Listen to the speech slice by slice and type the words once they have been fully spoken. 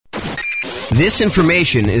This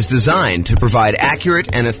information is designed to provide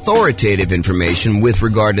accurate and authoritative information with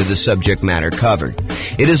regard to the subject matter covered.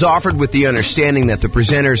 It is offered with the understanding that the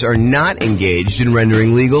presenters are not engaged in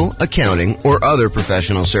rendering legal, accounting, or other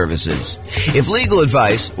professional services. If legal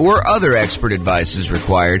advice or other expert advice is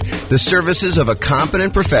required, the services of a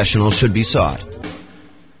competent professional should be sought.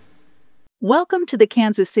 Welcome to the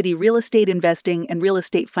Kansas City Real Estate Investing and Real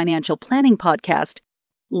Estate Financial Planning Podcast.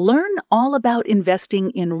 Learn all about investing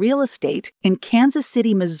in real estate in Kansas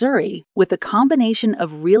City, Missouri, with a combination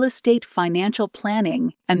of real estate financial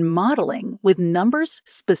planning and modeling with numbers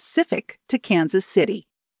specific to Kansas City,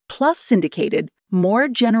 plus syndicated, more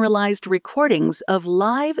generalized recordings of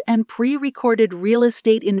live and pre-recorded real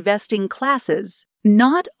estate investing classes,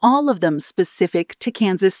 not all of them specific to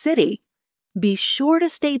Kansas City. Be sure to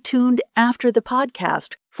stay tuned after the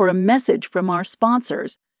podcast for a message from our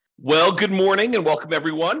sponsors. Well, good morning and welcome,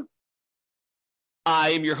 everyone. I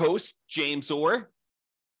am your host, James Orr.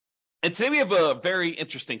 And today we have a very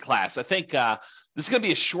interesting class. I think this is going to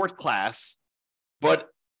be a short class, but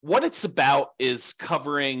what it's about is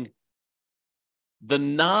covering the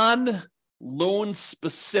non-loan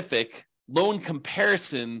specific, loan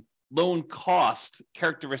comparison, loan cost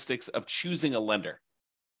characteristics of choosing a lender.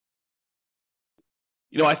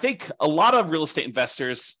 You know, I think a lot of real estate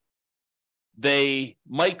investors, they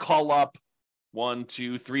might call up 1,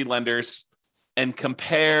 2, 3 lenders and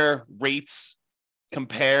compare rates,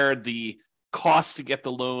 compare the cost to get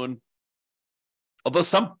the loan. Although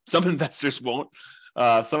some investors won't.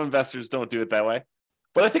 Some investors don't do it that way.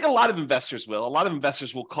 But I think a lot of investors will. A lot of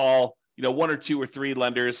investors will call, 1 or 2 or 3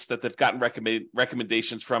 lenders that they've gotten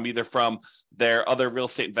recommendations from, either from their other real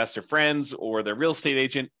estate investor friends or their real estate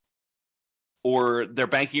agent or their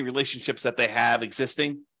banking relationships that they have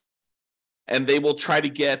existing. And they will try to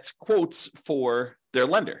get quotes for their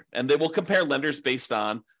lender. And they will compare lenders based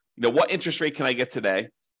on, what interest rate can I get today?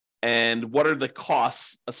 And what are the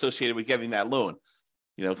costs associated with getting that loan?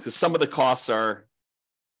 Because some of the costs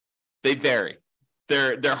they vary.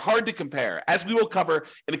 They're hard to compare, as we will cover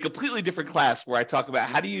in a completely different class where I talk about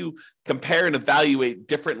how do you compare and evaluate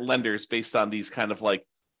different lenders based on these kind of like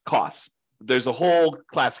costs. There's a whole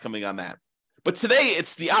class coming on that. But today,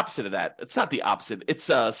 it's the opposite of that. It's not the opposite.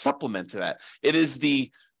 It's a supplement to that. It is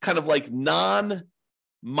the kind of like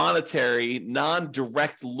non-monetary,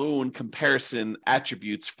 non-direct loan comparison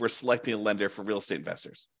attributes for selecting a lender for real estate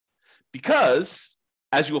investors. Because,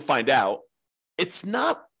 as you will find out, it's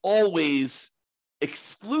not always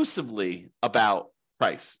exclusively about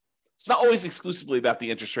price. It's not always exclusively about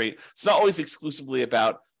the interest rate. It's not always exclusively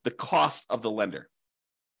about the cost of the lender.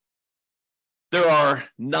 There are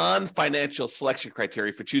non-financial selection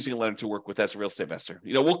criteria for choosing a lender to work with as a real estate investor.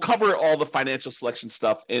 We'll cover all the financial selection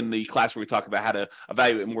stuff in the class where we talk about how to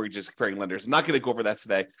evaluate mortgages comparing lenders. I'm not going to go over that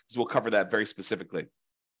today because we'll cover that very specifically.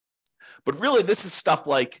 But really, this is stuff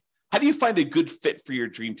like, how do you find a good fit for your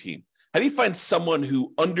dream team? How do you find someone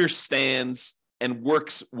who understands and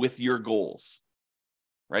works with your goals,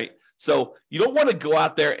 right? So you don't want to go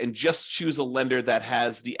out there and just choose a lender that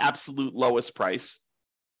has the absolute lowest price.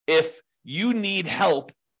 If you need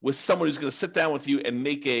help with someone who's going to sit down with you and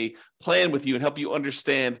make a plan with you and help you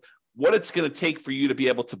understand what it's going to take for you to be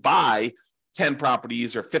able to buy 10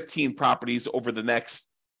 properties or 15 properties over the next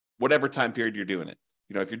whatever time period you're doing it.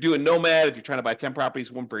 If you're doing Nomad, if you're trying to buy 10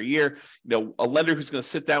 properties, 1 per year, a lender who's going to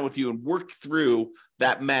sit down with you and work through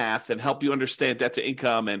that math and help you understand debt to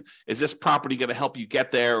income. And is this property going to help you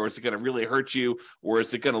get there, or is it going to really hurt you? Or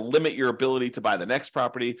is it going to limit your ability to buy the next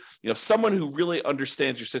property? Someone who really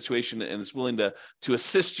understands your situation and is willing to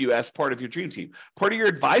assist you as part of your dream team, part of your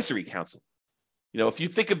advisory council. If you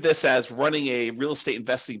think of this as running a real estate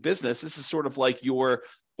investing business, this is sort of like your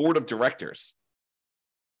board of directors,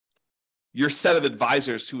 your set of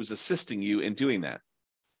advisors who is assisting you in doing that.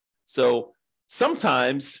 So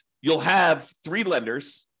sometimes you'll have 3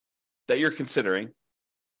 lenders that you're considering,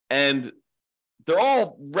 and they're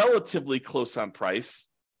all relatively close on price.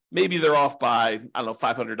 Maybe they're off by,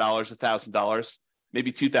 $500, $1,000,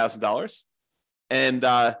 maybe $2,000.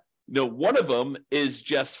 And, one of them is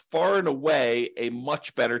just far and away a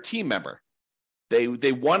much better team member.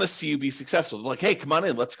 They want to see you be successful. They're like, hey, come on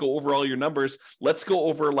in. Let's go over all your numbers. Let's go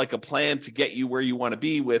over like a plan to get you where you want to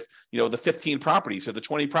be with, the 15 properties or the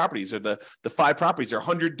 20 properties or the 5 properties or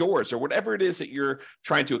 100 doors or whatever it is that you're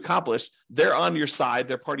trying to accomplish. They're on your side.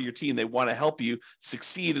 They're part of your team. They want to help you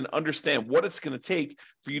succeed and understand what it's going to take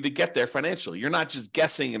for you to get there financially. You're not just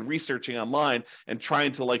guessing and researching online and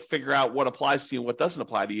trying to like figure out what applies to you and what doesn't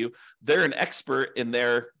apply to you. They're an expert in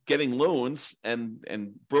their getting loans and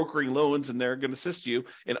brokering loans, and they're going to assist you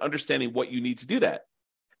in understanding what you need to do that.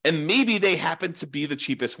 And maybe they happen to be the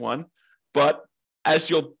cheapest one. But as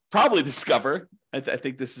you'll probably discover, I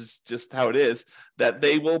think this is just how it is, that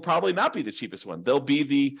they will probably not be the cheapest one. They'll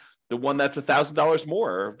be the one that's $1,000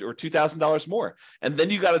 more or $2,000 more. And then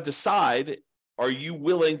you got to decide, are you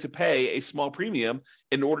willing to pay a small premium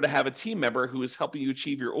in order to have a team member who is helping you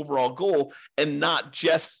achieve your overall goal and not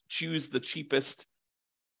just choose the cheapest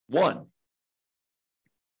one?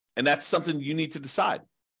 And that's something you need to decide.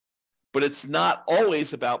 But it's not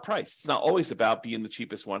always about price. It's not always about being the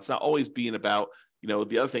cheapest one. It's not always being about, the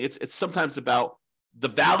other thing. It's sometimes about the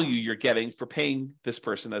value you're getting for paying this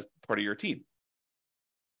person as part of your team.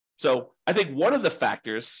 So I think one of the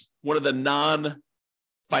factors, one of the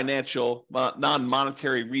non-financial,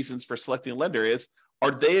 non-monetary reasons for selecting a lender is,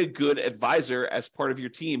 are they a good advisor as part of your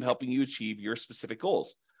team helping you achieve your specific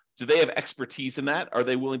goals? Do they have expertise in that? Are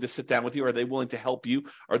they willing to sit down with you? Are they willing to help you?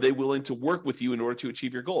 Are they willing to work with you in order to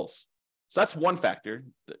achieve your goals? So that's one factor.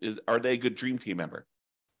 Are they a good dream team member?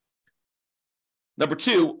 Number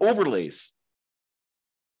two, overlays.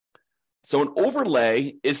 So an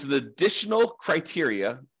overlay is an additional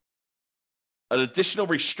criteria, an additional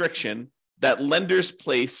restriction that lenders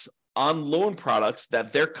place on loan products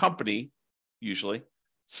that their company usually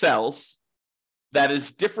sells that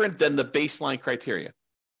is different than the baseline criteria.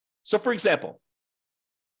 So for example,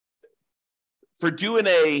 for doing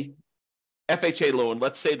a FHA loan,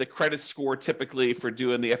 let's say the credit score typically for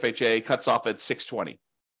doing the FHA cuts off at 620.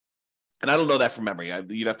 And I don't know that from memory.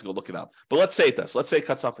 You'd have to go look it up. But let's say it does. Let's say it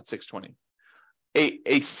cuts off at 620.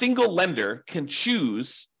 A single lender can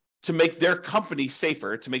choose to make their company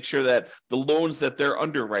safer, to make sure that the loans that they're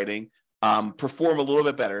underwriting perform a little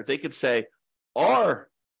bit better. They could say, our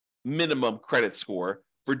minimum credit score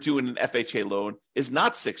for doing an FHA loan is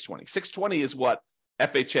not 620. 620 is what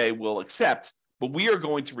FHA will accept, but we are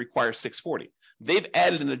going to require 640. They've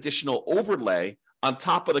added an additional overlay on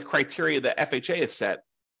top of the criteria that FHA has set,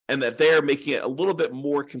 and that they're making it a little bit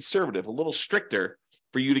more conservative, a little stricter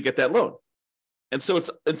for you to get that loan. And so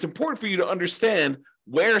it's important for you to understand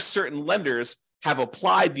where certain lenders have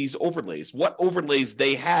applied these overlays, what overlays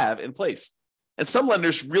they have in place. And some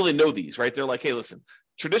lenders really know these, right? They're like, hey, listen,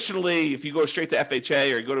 traditionally, if you go straight to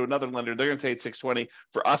FHA or you go to another lender, they're going to say it's 620.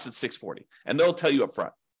 For us, it's 640. And they'll tell you up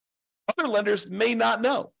front. Other lenders may not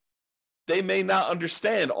know. They may not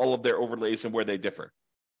understand all of their overlays and where they differ,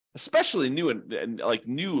 especially new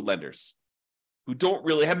lenders who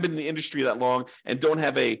haven't been in the industry that long and don't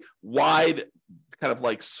have a wide kind of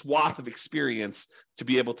like swath of experience to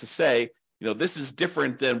be able to say, this is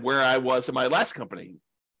different than where I was in my last company.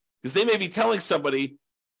 Because they may be telling somebody,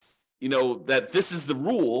 that this is the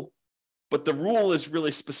rule, but the rule is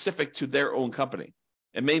really specific to their own company.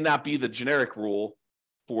 It may not be the generic rule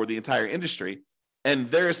for the entire industry, and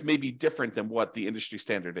theirs may be different than what the industry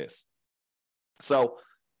standard is. So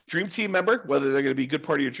dream team member, whether they're going to be a good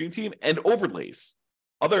part of your dream team, and overlays.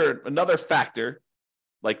 Another factor,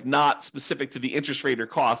 like not specific to the interest rate or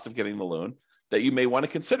cost of getting the loan, that you may want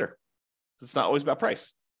to consider. It's not always about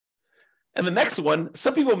price. And the next one,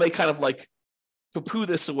 some people may kind of like poo-poo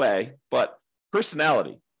this away, but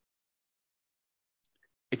personality.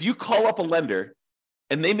 If you call up a lender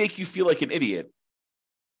and they make you feel like an idiot,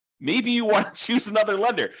 maybe you want to choose another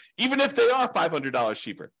lender, even if they are $500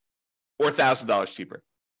 cheaper or $1,000 cheaper.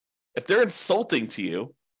 If they're insulting to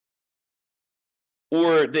you,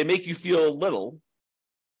 or they make you feel little,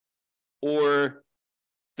 or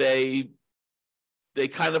they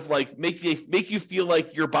kind of like make you feel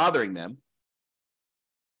like you're bothering them,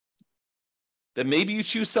 then maybe you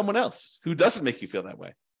choose someone else who doesn't make you feel that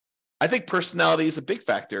way. I think personality is a big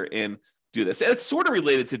factor in do this. And it's sort of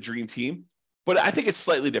related to Dream Team, but I think it's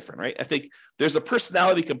slightly different, right? I think there's a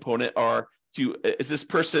personality component, is this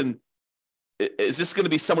going to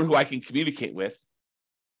be someone who I can communicate with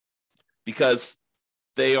because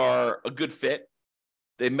they are a good fit,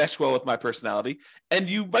 they mesh well with my personality, and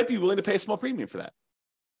you might be willing to pay a small premium for that.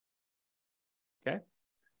 Okay?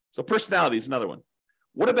 So personality is another one.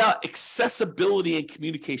 What about accessibility and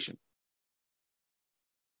communication?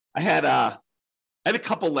 I had a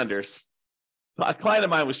couple lenders. A client of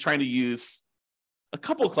mine was trying to use, a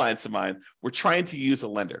couple of clients of mine were trying to use a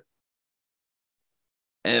lender.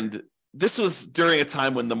 And this was during a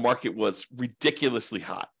time when the market was ridiculously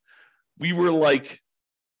hot. We were like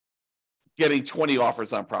getting 20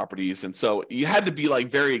 offers on properties. And so you had to be like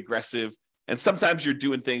very aggressive. And sometimes you're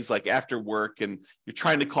doing things like after work and you're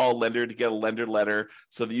trying to call a lender to get a lender letter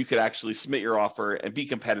so that you could actually submit your offer and be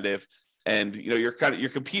competitive. And you're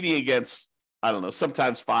competing against, I don't know,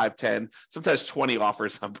 sometimes 5, 10, sometimes 20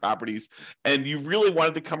 offers on properties. And you really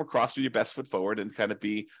wanted to come across with your best foot forward and kind of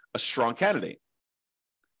be a strong candidate.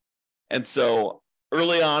 And so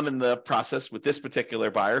early on in the process with this particular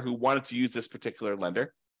buyer who wanted to use this particular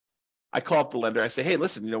lender, I call up the lender. I say, hey,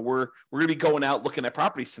 listen, we're going to be going out looking at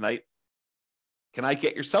properties tonight. Can I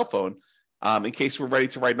get your cell phone in case we're ready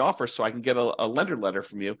to write an offer so I can get a lender letter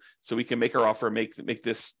from you so we can make our offer, make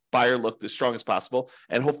this buyer look as strong as possible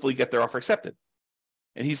and hopefully get their offer accepted?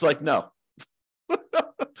 And he's like, no,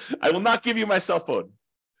 I will not give you my cell phone.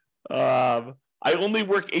 I only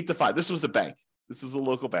work 8 to 5. This was a bank. This was a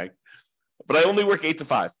local bank. But I only work 8 to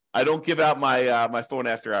 5. I don't give out my phone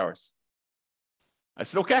after hours. I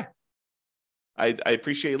said, okay. I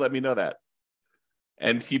appreciate you letting me know that.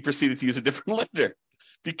 And he proceeded to use a different lender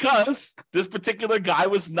because this particular guy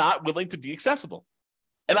was not willing to be accessible.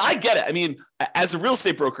 And I get it. I mean, as a real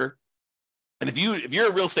estate broker, and if you're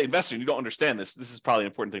a real estate investor and you don't understand this is probably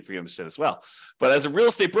an important thing for you to understand as well. But as a real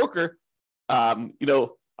estate broker, I'll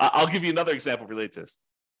give you another example related to this.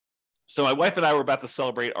 So my wife and I were about to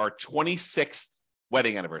celebrate our 26th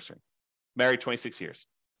wedding anniversary. Married 26 years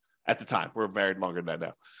at the time. We're married longer than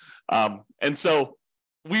that now. And so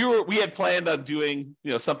we had planned on doing,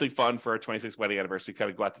 something fun for our 26th wedding anniversary,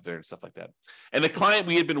 kind of go out to dinner and stuff like that. And the client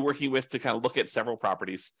we had been working with to kind of look at several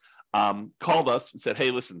properties called us and said,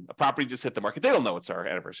 hey, listen, a property just hit the market. They don't know it's our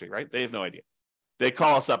anniversary, right? They have no idea. They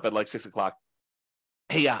call us up at like 6:00.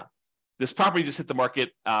 Hey, this property just hit the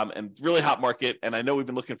market and really hot market. And I know we've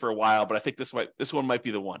been looking for a while, but I think this one might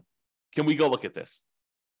be the one. Can we go look at this?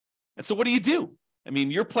 And so what do? I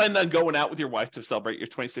mean, you're planning on going out with your wife to celebrate your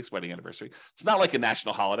 26th wedding anniversary. It's not like a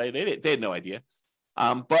national holiday. They had no idea.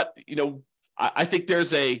 But, I think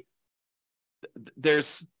there's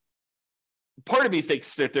part of me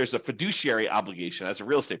thinks that there's a fiduciary obligation as a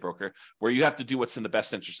real estate broker where you have to do what's in the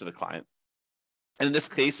best interest of the client. And in this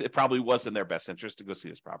case, it probably was in their best interest to go see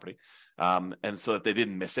this property. And so that they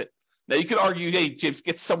didn't miss it. Now, you could argue, hey, James,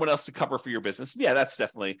 get someone else to cover for your business. Yeah, that's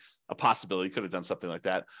definitely a possibility. You could have done something like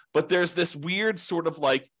that. But there's this weird sort of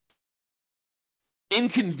like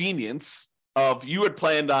inconvenience of you had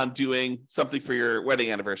planned on doing something for your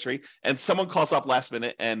wedding anniversary, and someone calls up last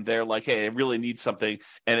minute and they're like, hey, I really need something,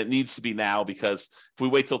 and it needs to be now because if we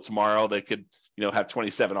wait till tomorrow, they could have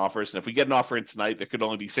 27 offers. And if we get an offer in tonight, there could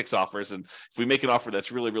only be 6 offers. And if we make an offer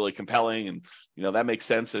that's really, really compelling and, that makes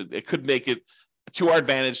sense, it could make it to our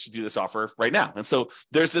advantage to do this offer right now. And so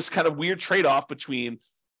there's this kind of weird trade-off between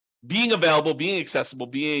being available, being accessible,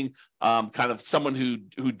 being kind of someone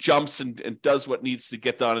who jumps and does what needs to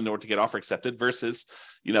get done in order to get offer accepted versus,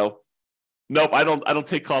 nope, I don't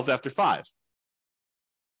take calls after 5.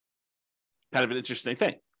 Kind of an interesting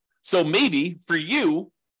thing. So maybe for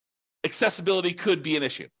you, accessibility could be an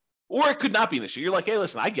issue, or it could not be an issue. You're like, hey,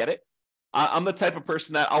 listen, I get it. I'm the type of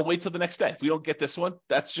person that I'll wait till the next day. If we don't get this one,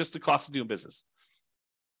 that's just the cost of doing business.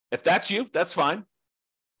 If that's you, that's fine.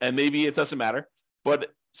 And maybe it doesn't matter.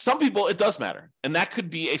 But some people, it does matter. And that could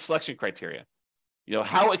be a selection criteria.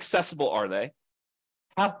 How accessible are they?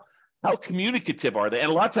 How communicative are they? And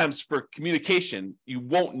a lot of times for communication, you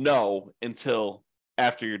won't know until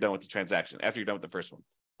after you're done with the transaction, after you're done with the first one.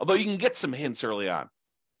 Although you can get some hints early on.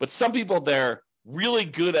 But some people, they're really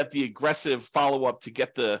good at the aggressive follow-up to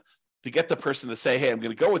get the person to say, hey, I'm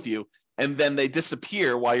going to go with you. And then they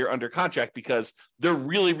disappear while you're under contract because they're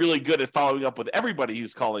really, really good at following up with everybody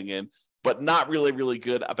who's calling in, but not really, really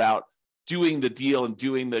good about doing the deal and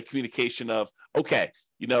doing the communication of, okay,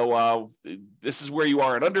 this is where you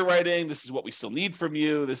are in underwriting. This is what we still need from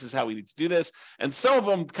you. This is how we need to do this. And some of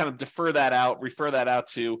them kind of refer that out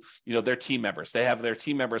to, their team members. They have their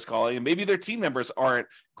team members calling, and maybe their team members aren't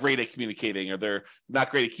great at communicating, or they're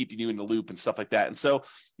not great at keeping you in the loop and stuff like that. And so,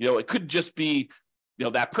 it could just be,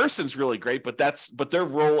 that person's really great, but their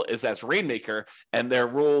role is as rainmaker, and their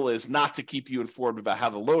role is not to keep you informed about how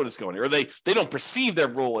the loan is going, or they don't perceive their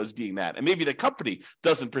role as being that. And maybe the company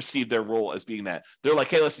doesn't perceive their role as being that. They're like,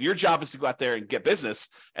 hey, listen, your job is to go out there and get business,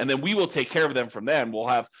 and then we will take care of them from then. We'll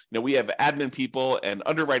have, we have admin people and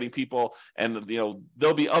underwriting people, and,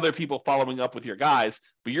 there'll be other people following up with your guys,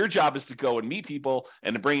 but your job is to go and meet people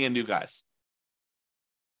and to bring in new guys.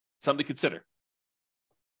 Something to consider.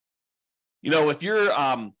 If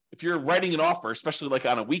you're writing an offer, especially like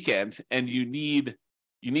on a weekend, and you need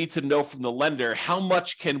to know from the lender how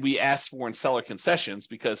much can we ask for in seller concessions,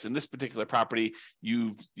 because in this particular property,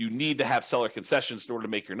 you need to have seller concessions in order to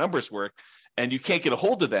make your numbers work, and you can't get a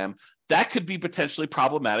hold of them, that could be potentially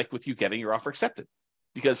problematic with you getting your offer accepted,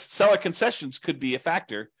 because seller concessions could be a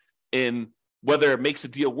factor in whether it makes a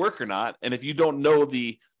deal work or not. And if you don't know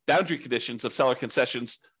the boundary conditions of seller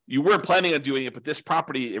concessions, you weren't planning on doing it, but this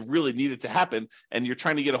property, it really needed to happen, and you're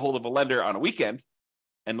trying to get a hold of a lender on a weekend,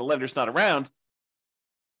 and the lender's not around,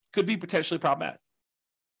 could be potentially problematic.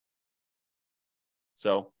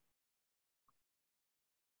 So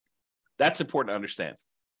That's important to understand.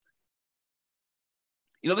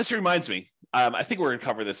 This reminds me, I think we're going to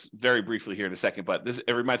cover this very briefly here in a second, but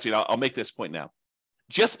it reminds me, I'll make this point now.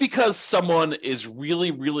 Just because someone is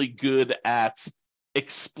really, really good at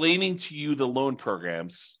explaining to you the loan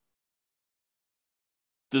programs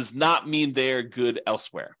does not mean they're good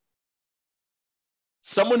elsewhere.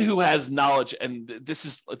 Someone who has knowledge, and this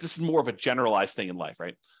is more of a generalized thing in life,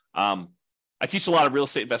 right? I teach a lot of real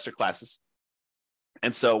estate investor classes.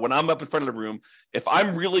 And so when I'm up in front of the room, if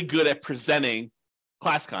I'm really good at presenting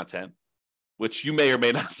class content, which you may or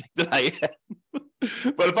may not think that I am,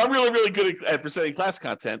 but if I'm really, really good at presenting class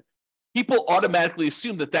content, people automatically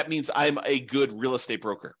assume that means I'm a good real estate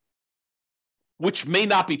broker, which may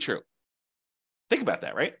not be true. Think about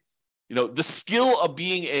that, right? The skill of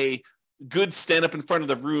being a good stand up in front of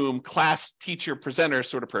the room, class teacher, presenter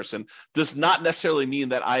sort of person does not necessarily mean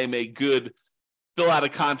that I am a good fill out a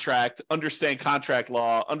contract, understand contract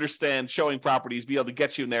law, understand showing properties, be able to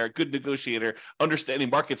get you in there, good negotiator, understanding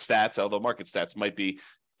market stats, although market stats might be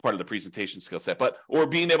part of the presentation skill set, or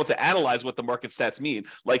being able to analyze what the market stats mean.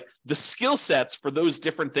 Like the skill sets for those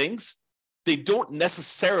different things, they don't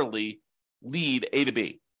necessarily lead A to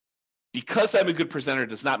B. Because I'm a good presenter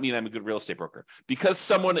does not mean I'm a good real estate broker. Because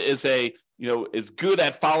someone is is good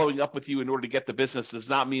at following up with you in order to get the business does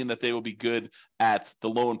not mean that they will be good at the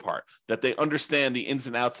loan part, that they understand the ins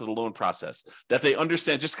and outs of the loan process, that they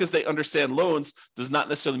understand, just because they understand loans does not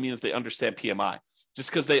necessarily mean that they understand PMI. Just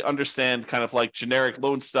because they understand kind of like generic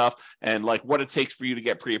loan stuff and like what it takes for you to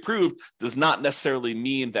get pre-approved does not necessarily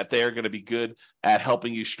mean that they are going to be good at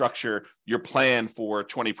helping you structure your plan for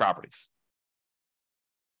 20 properties.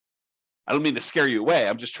 I don't mean to scare you away.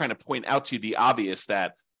 I'm just trying to point out to you the obvious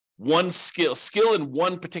that one skill in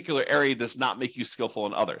one particular area does not make you skillful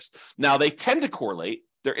in others. Now, they tend to correlate.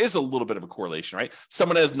 There is a little bit of a correlation, right?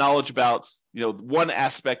 Someone has knowledge about, one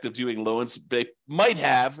aspect of doing loans. They might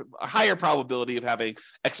have a higher probability of having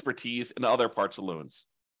expertise in other parts of loans.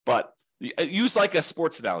 But use like a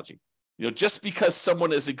sports analogy. Just because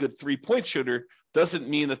someone is a good 3-point shooter doesn't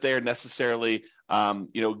mean that they are necessarily,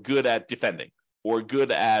 good at defending or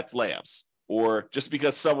good at layups, or just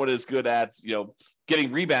because someone is good at,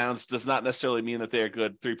 getting rebounds does not necessarily mean that they're a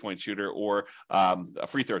good 3-point shooter or a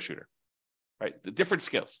free throw shooter, right? The different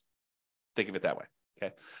skills. Think of it that way.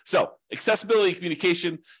 Okay. So accessibility,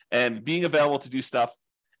 communication, and being available to do stuff.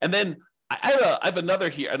 And then I have another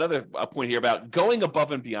point here about going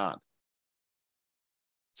above and beyond.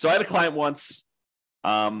 So I had a client once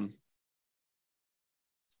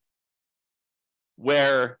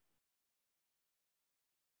where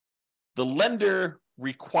the lender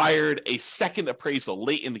required a second appraisal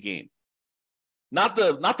late in the game. Not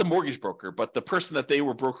the mortgage broker, but the person that they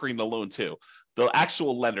were brokering the loan to, the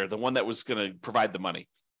actual lender, the one that was going to provide the money.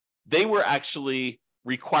 They were actually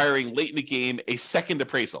requiring late in the game a second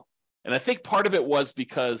appraisal. And I think part of it was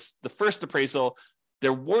because the first appraisal,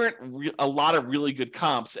 there weren't a lot of really good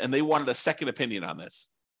comps, and they wanted a second opinion on this.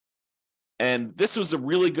 And this was a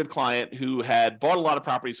really good client who had bought a lot of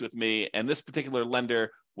properties with me, and this particular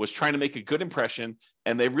lender was trying to make a good impression,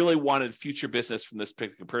 and they really wanted future business from this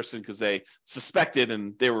particular person because they suspected,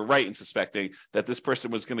 and they were right in suspecting, that this person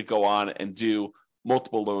was going to go on and do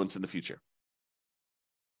multiple loans in the future.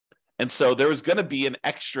 And so there was going to be an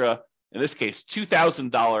extra, in this case,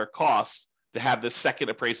 $2,000 cost to have this second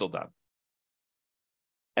appraisal done.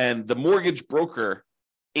 And the mortgage broker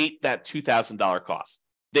ate that $2,000 cost.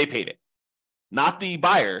 They paid it. Not the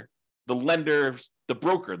buyer, the lender, the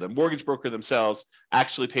broker, the mortgage broker themselves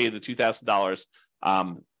actually paid the $2,000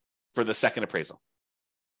 for the second appraisal.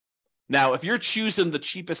 Now, if you're choosing the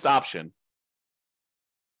cheapest option,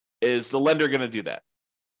 is the lender going to do that?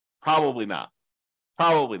 Probably not.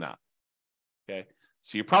 Probably not. Okay.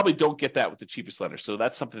 So you probably don't get that with the cheapest lender. So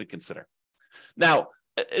that's something to consider. Now,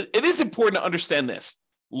 it is important to understand this.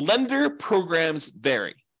 Lender programs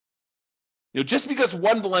vary. Just because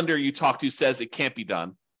one lender you talk to says it can't be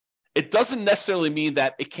done, it doesn't necessarily mean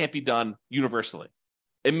that it can't be done universally.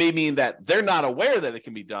 It may mean that they're not aware that it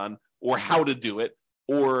can be done or how to do it,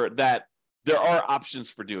 or that there are options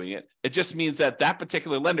for doing it. It just means that that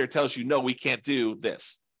particular lender tells you, no, we can't do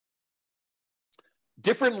this.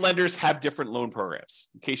 Different lenders have different loan programs,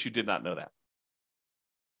 in case you did not know that.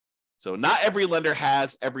 So not every lender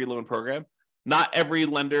has every loan program. Not every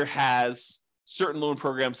lender has certain loan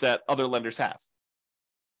programs that other lenders have.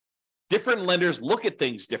 Different lenders look at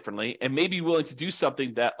things differently and may be willing to do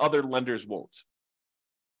something that other lenders won't.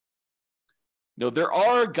 There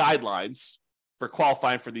are guidelines for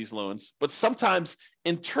qualifying for these loans, but sometimes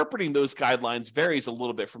interpreting those guidelines varies a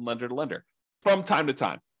little bit from lender to lender from time to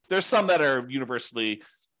time. There's some that are universally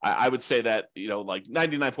I would say that, like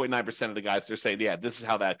 99.9% of the guys, they're saying, yeah, this is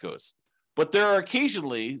how that goes. But there are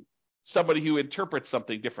occasionally somebody who interprets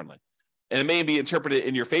something differently. And it may be interpreted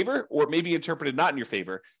in your favor, or it may be interpreted not in your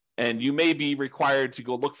favor. And you may be required to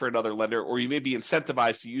go look for another lender, or you may be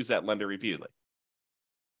incentivized to use that lender repeatedly.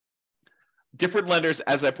 Different lenders,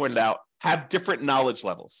 as I pointed out, have different knowledge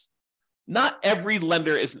levels. Not every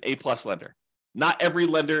lender is an A+ lender. Not every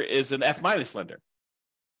lender is an F- lender.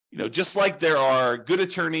 Just like there are good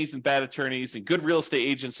attorneys and bad attorneys, and good real estate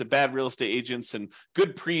agents and bad real estate agents, and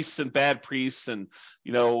good priests and bad priests, and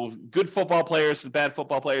good football players and bad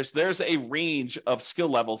football players, there's a range of skill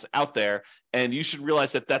levels out there, and you should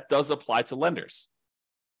realize that that does apply to lenders.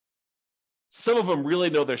 Some of them really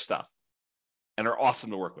know their stuff and are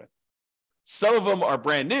awesome to work with. Some of them are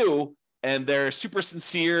brand new and they're super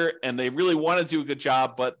sincere and they really want to do a good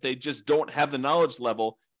job, but they just don't have the knowledge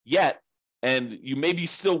level yet. And you may be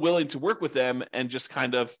still willing to work with them and just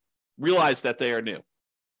kind of realize that they are new.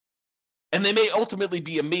 And they may ultimately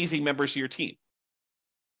be amazing members of your team.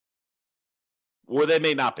 Or they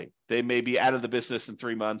may not be. They may be out of the business in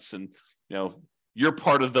 3 months and, you're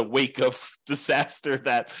part of the wake of disaster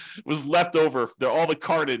that was left over, all the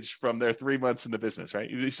carnage from their 3 months in the business, right?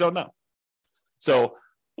 You just don't know. So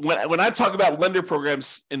when I talk about lender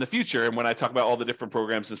programs in the future, and when I talk about all the different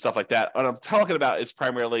programs and stuff like that, what I'm talking about is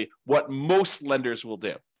primarily what most lenders will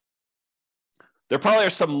do. There probably are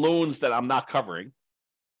some loans that I'm not covering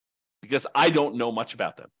because I don't know much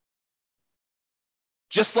about them.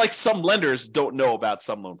 Just like some lenders don't know about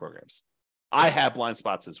some loan programs. I have blind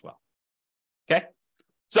spots as well. Okay?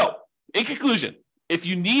 So, in conclusion, if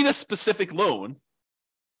you need a specific loan,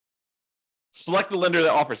 select the lender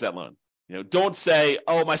that offers that loan. Don't say,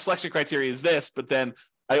 oh, my selection criteria is this, but then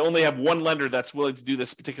I only have one lender that's willing to do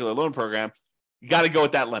this particular loan program. You got to go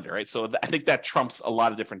with that lender, right? So I think that trumps a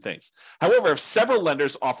lot of different things. However, if several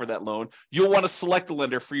lenders offer that loan, you'll want to select the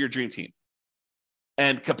lender for your dream team.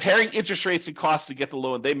 And comparing interest rates and costs to get the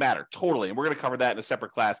loan, they matter totally. And we're going to cover that in a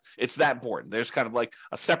separate class. It's that important. There's kind of like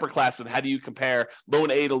a separate class of how do you compare loan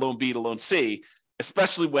A to loan B to loan C,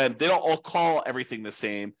 especially when they don't all call everything the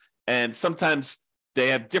same. And sometimes they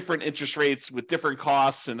have different interest rates with different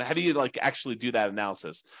costs. And how do you actually do that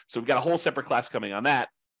analysis? So we've got a whole separate class coming on that.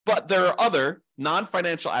 But there are other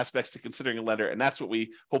non-financial aspects to considering a lender, and that's what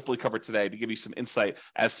we hopefully covered today to give you some insight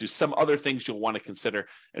as to some other things you'll want to consider.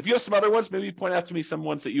 And if you have some other ones, maybe point out to me some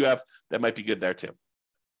ones that you have that might be good there too.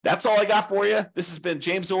 That's all I got for you. This has been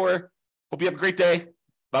James Orr. Hope you have a great day.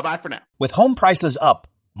 Bye-bye for now. With home prices up,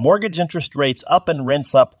 mortgage interest rates up and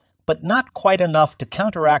rents up, but not quite enough to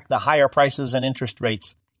counteract the higher prices and interest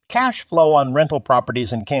rates, cash flow on rental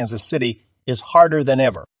properties in Kansas City is harder than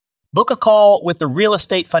ever. Book a call with the Real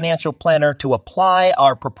Estate Financial Planner to apply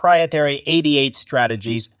our proprietary 88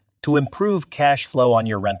 strategies to improve cash flow on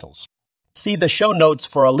your rentals. See the show notes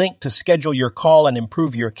for a link to schedule your call and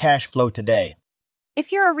improve your cash flow today.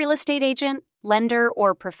 If you're a real estate agent, lender,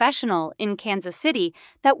 or professional in Kansas City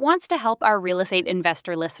that wants to help our real estate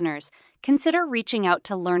investor listeners, consider reaching out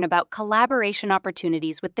to learn about collaboration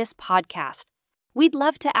opportunities with this podcast. We'd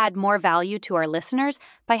love to add more value to our listeners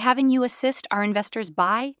by having you assist our investors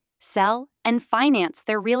buy, sell, and finance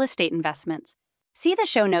their real estate investments. See the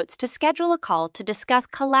show notes to schedule a call to discuss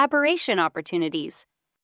collaboration opportunities.